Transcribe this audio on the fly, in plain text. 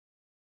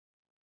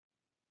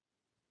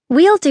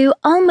We'll do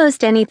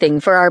almost anything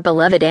for our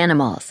beloved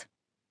animals.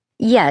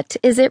 Yet,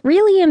 is it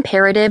really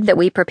imperative that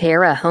we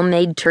prepare a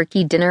homemade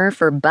turkey dinner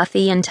for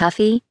Buffy and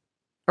Tuffy?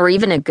 Or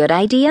even a good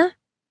idea?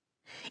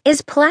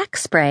 Is plaque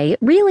spray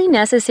really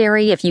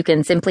necessary if you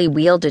can simply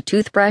wield a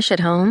toothbrush at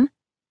home?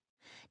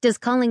 Does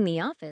calling the office